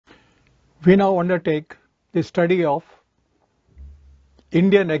We now undertake the study of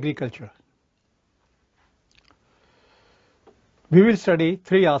Indian agriculture. We will study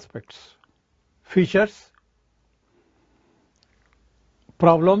three aspects: features,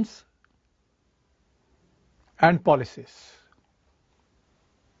 problems, and policies.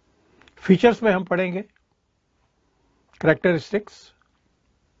 Features में हम पढ़ेंगे characteristics,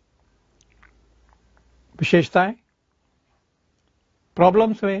 विशेषताएं.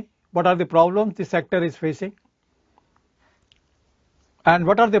 Problems में what are the problems the sector is facing, and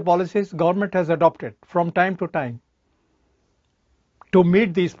what are the policies government has adopted from time to time to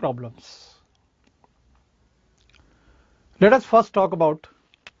meet these problems. Let us first talk about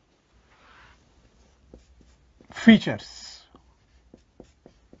features.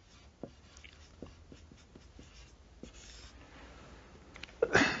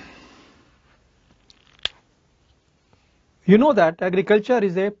 You know that agriculture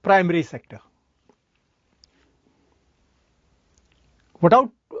is a primary sector.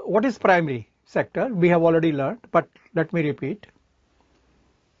 What is primary sector? We have already learned, but let me repeat.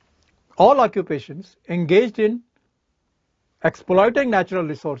 All occupations engaged in exploiting natural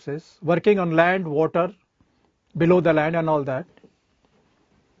resources, working on land, water, below the land and all that,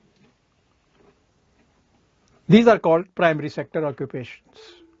 these are called primary sector occupations,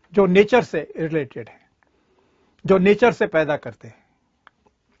 जो nature से related है, जो nature से पैदा करते हैं.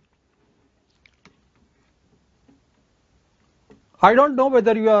 I don't know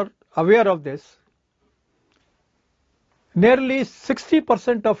whether you are aware of this. Nearly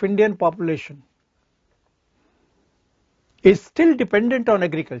 60% of Indian population is still dependent on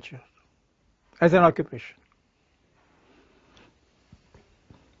agriculture as an occupation.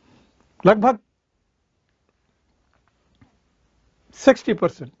 लगभग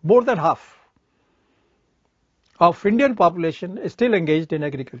 60%, more than half of Indian population is still engaged in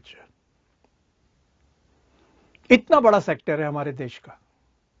agriculture. इतना बड़ा sector है हमारे देश का.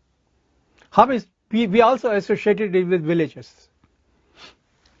 हम we also associated it with villages.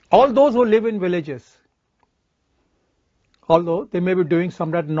 All those who live in villages, although they may be doing some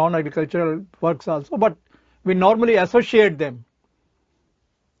non-agricultural works also, but we normally associate them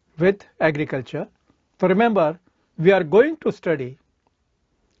with agriculture. So remember, we are going to study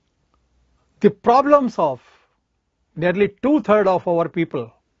the problems of nearly 2/3 of our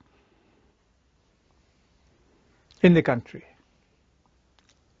people in the country.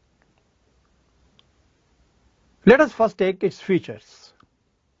 Let us first take its features.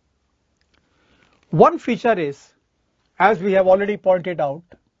 One feature is, as we have already pointed out,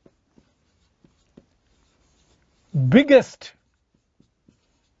 biggest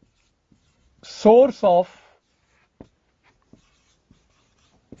source of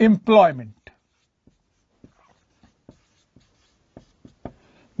employment.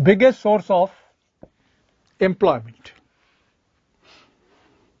 Biggest source of employment.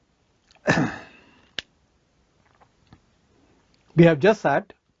 We have just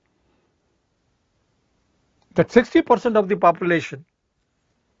said that 60% of the population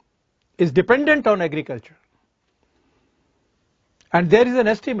is dependent on agriculture, and there is an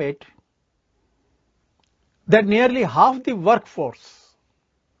estimate that nearly half the workforce.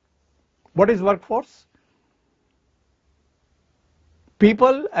 What is workforce?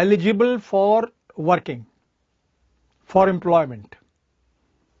 People eligible for working, for employment.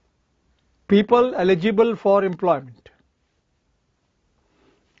 People eligible for employment.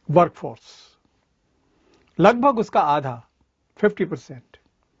 Workforce. लगभग उसका आधा, 50%,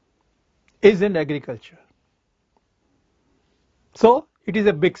 is in agriculture. So it is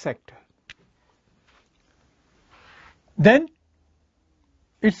a big sector. Then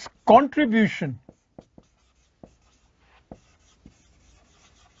its contribution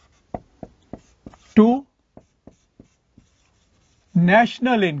to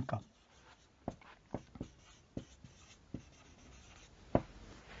national income.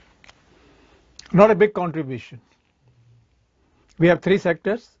 Not a big contribution. We have three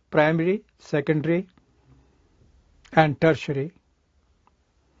sectors: primary, secondary, and tertiary.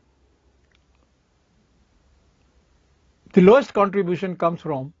 The lowest contribution comes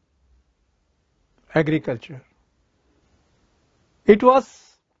from agriculture. It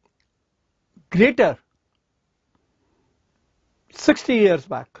was greater 60 years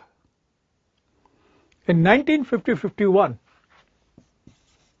back. In 1950-51,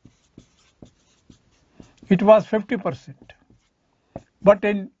 it was 50%. But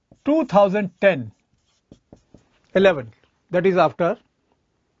in 2010-11, that is after,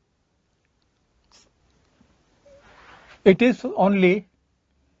 it is only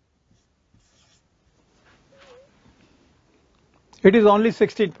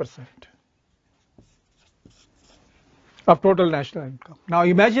 16%. of total national income. Now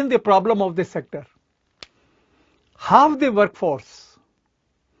imagine the problem of this sector. Half the workforce,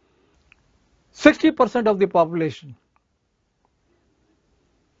 60% of the population,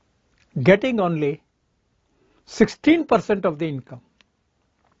 getting only 16% of the income.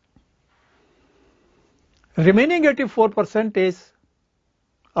 Remaining 84% is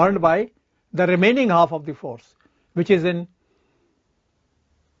earned by the remaining half of the force, which is in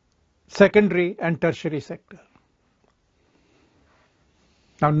secondary and tertiary sector.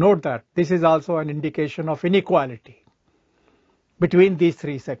 Now note that this is also an indication of inequality between these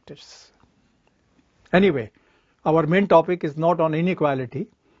three sectors. Anyway, our main topic is not on inequality.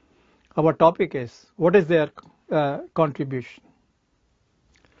 Our topic is what is their contribution.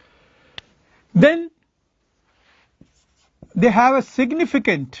 Then they have a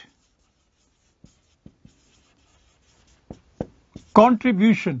significant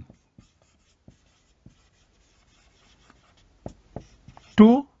contribution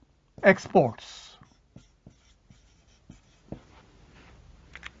to exports.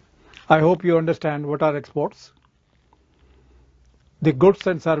 I hope you understand what are exports. The goods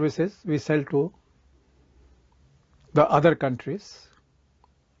and services we sell to the other countries.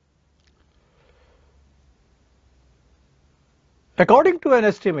 According to an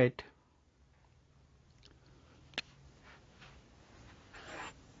estimate,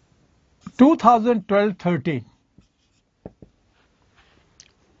 in 2012-13,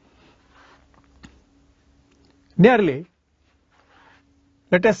 nearly,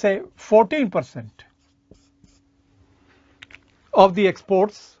 let us say 14% of the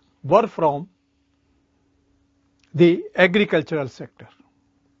exports were from the agricultural sector.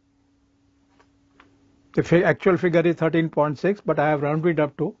 The actual figure is 13.6, but I have rounded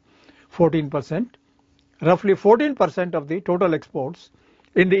up to 14%. Roughly 14% of the total exports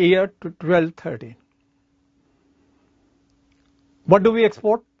in the year 12-13. What do we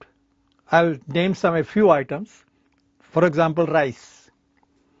export? I'll name a few items. For example, rice,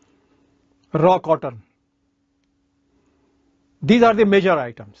 raw cotton. These are the major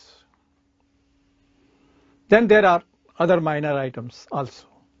items. Then there are other minor items also.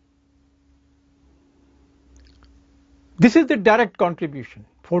 This is the direct contribution.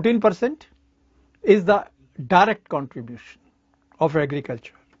 14% is the direct contribution of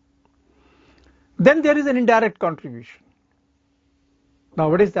agriculture. Then there is an indirect contribution. Now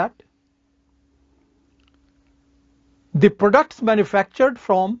what is that? The products manufactured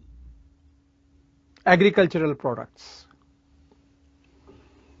from agricultural products.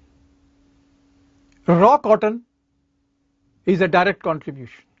 Raw cotton is a direct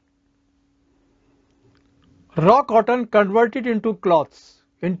contribution. Raw cotton converted into cloths,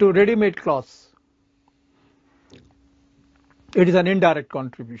 into ready-made cloths, it is an indirect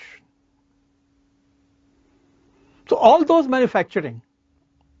contribution. So all those manufacturing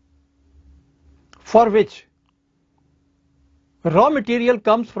for which raw material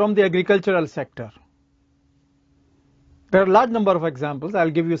comes from the agricultural sector. There are a large number of examples. I'll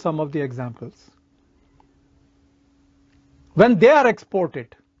give you some of the examples. When they are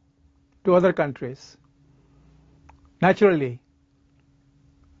exported to other countries, naturally,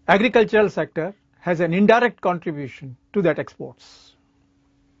 agricultural sector has an indirect contribution to that exports.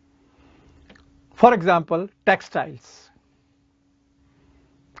 For example, textiles,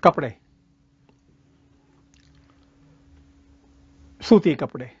 kapde, सूती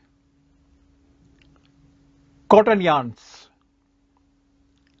कपड़े, cotton yarns,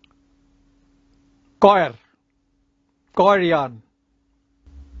 coir yarn,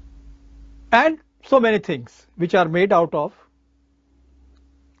 and so many things which are made out of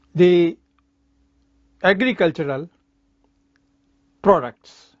the agricultural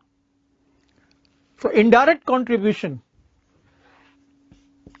products. So indirect contribution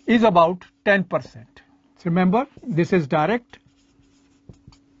is about 10%. So remember, this is direct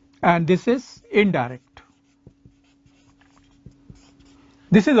and this is indirect.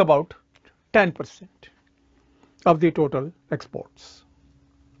 This is about 10% of the total exports.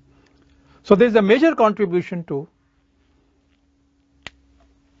 So there is a major contribution to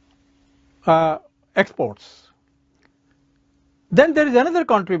exports. Then there is another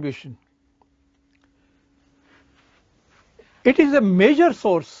contribution. It is a major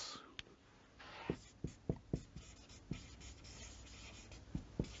source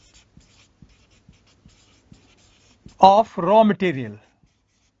of raw material.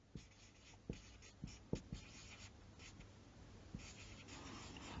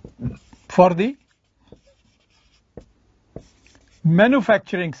 For the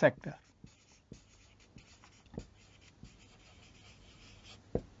manufacturing sector.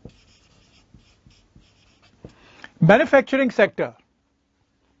 Manufacturing sector.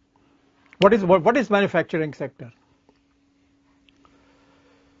 What is manufacturing sector?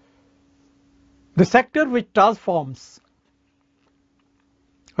 The sector which transforms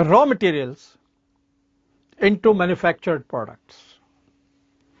raw materials into manufactured products,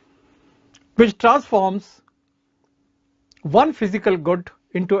 which transforms one physical good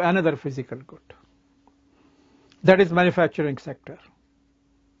into another physical good. That is manufacturing sector.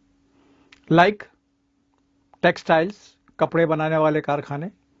 Like textiles, कपड़े बनाने वाले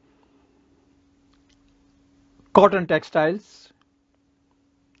कारखाने, cotton textiles,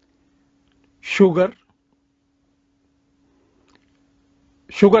 sugarcane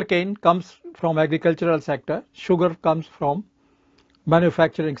comes from agricultural sector, sugar comes from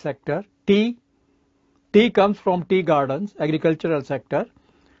manufacturing sector, tea comes from tea gardens, agricultural sector,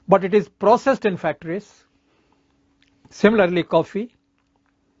 but it is processed in factories. Similarly, coffee,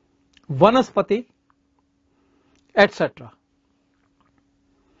 vanaspati, etc.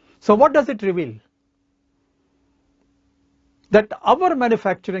 So what does it reveal? That our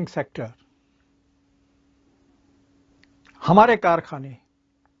manufacturing sector, हमारे कारखाने,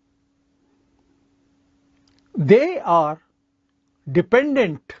 they are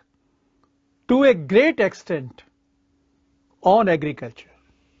dependent to a great extent on agriculture.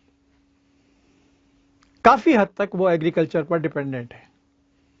 काफी हद तक वो agriculture पर dependent है.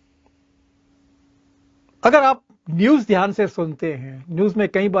 अगर आप न्यूज़ ध्यान से सुनते हैं, न्यूज़ में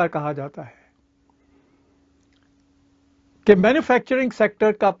कई बार कहा जाता है कि मैन्युफैक्चरिंग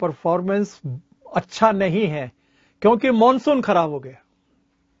सेक्टर का परफॉर्मेंस अच्छा नहीं है क्योंकि मॉनसून खराब हो गया,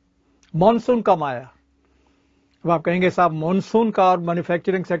 मॉनसून कम आया. अब आप कहेंगे साहब मॉनसून का और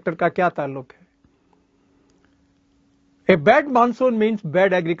मैन्युफैक्चरिंग सेक्टर का क्या ताल्लुक है? A bad monsoon means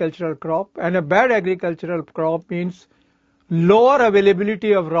bad agricultural crop, and a bad agricultural crop means lower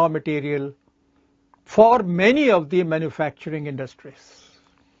availability of raw material for many of the manufacturing industries.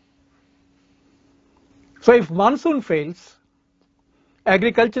 So if monsoon fails,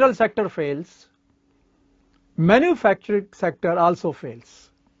 agricultural sector fails, manufacturing sector also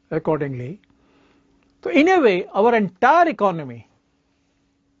fails accordingly. So in a way, our entire economy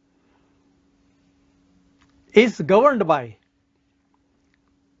is governed by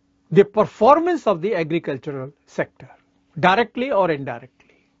the performance of the agricultural sector, directly or indirectly.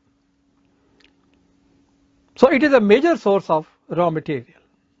 So it is a major source of raw material.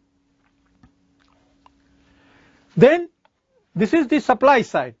 Then this is the supply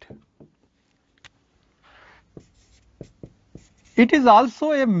side. It is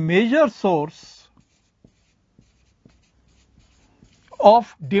also a major source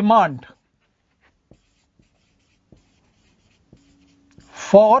of demand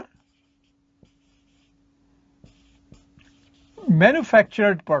for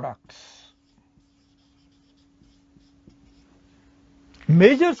manufactured products.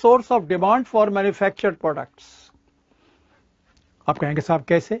 Major source of demand for manufactured products. आप कहेंगे साहब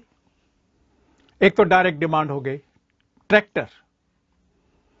कैसे? एक तो direct demand हो गई. Tractor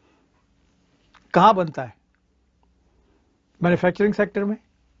कहां बनता है? मैन्युफैक्चरिंग सेक्टर में.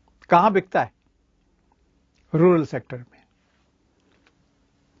 कहां बिकता है? रूरल सेक्टर में.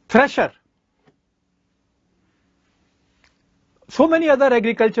 Thresher, so many other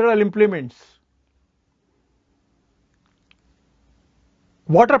agricultural implements,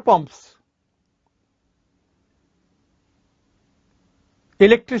 water pumps,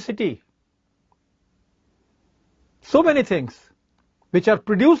 electricity, so many things which are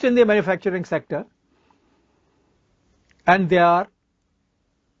produced in the manufacturing sector, and they are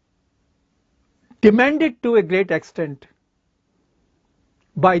demanded to a great extent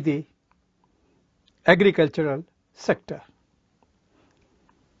by the agricultural sector.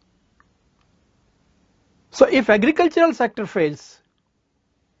 So if agricultural sector fails,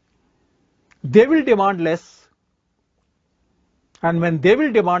 they will demand less, and when they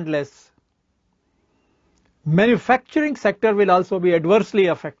will demand less, manufacturing sector will also be adversely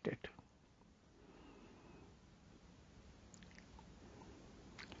affected.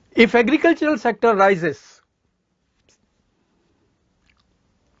 If agricultural sector rises,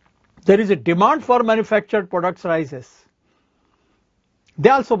 there is a demand for manufactured products rises. They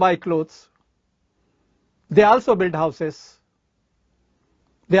also buy clothes. They also build houses.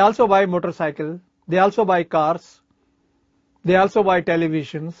 They also buy motorcycles. They also buy cars. They also buy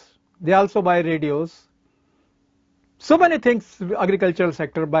televisions. They also buy radios. So many things agricultural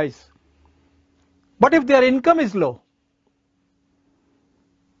sector buys. But if their income is low,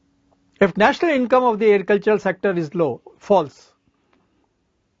 if national income of the agricultural sector is low, falls,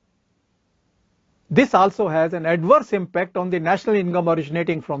 this also has an adverse impact on the national income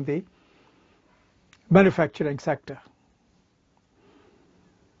originating from the manufacturing sector.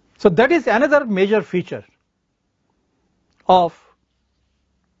 So that is another major feature of,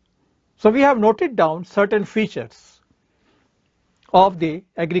 so we have noted down certain features of the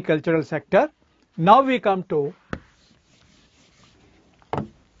agricultural sector. Now we come to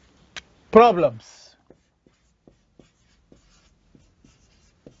problems.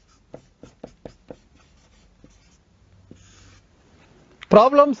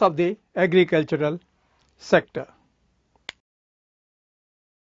 Problems of the agricultural sector.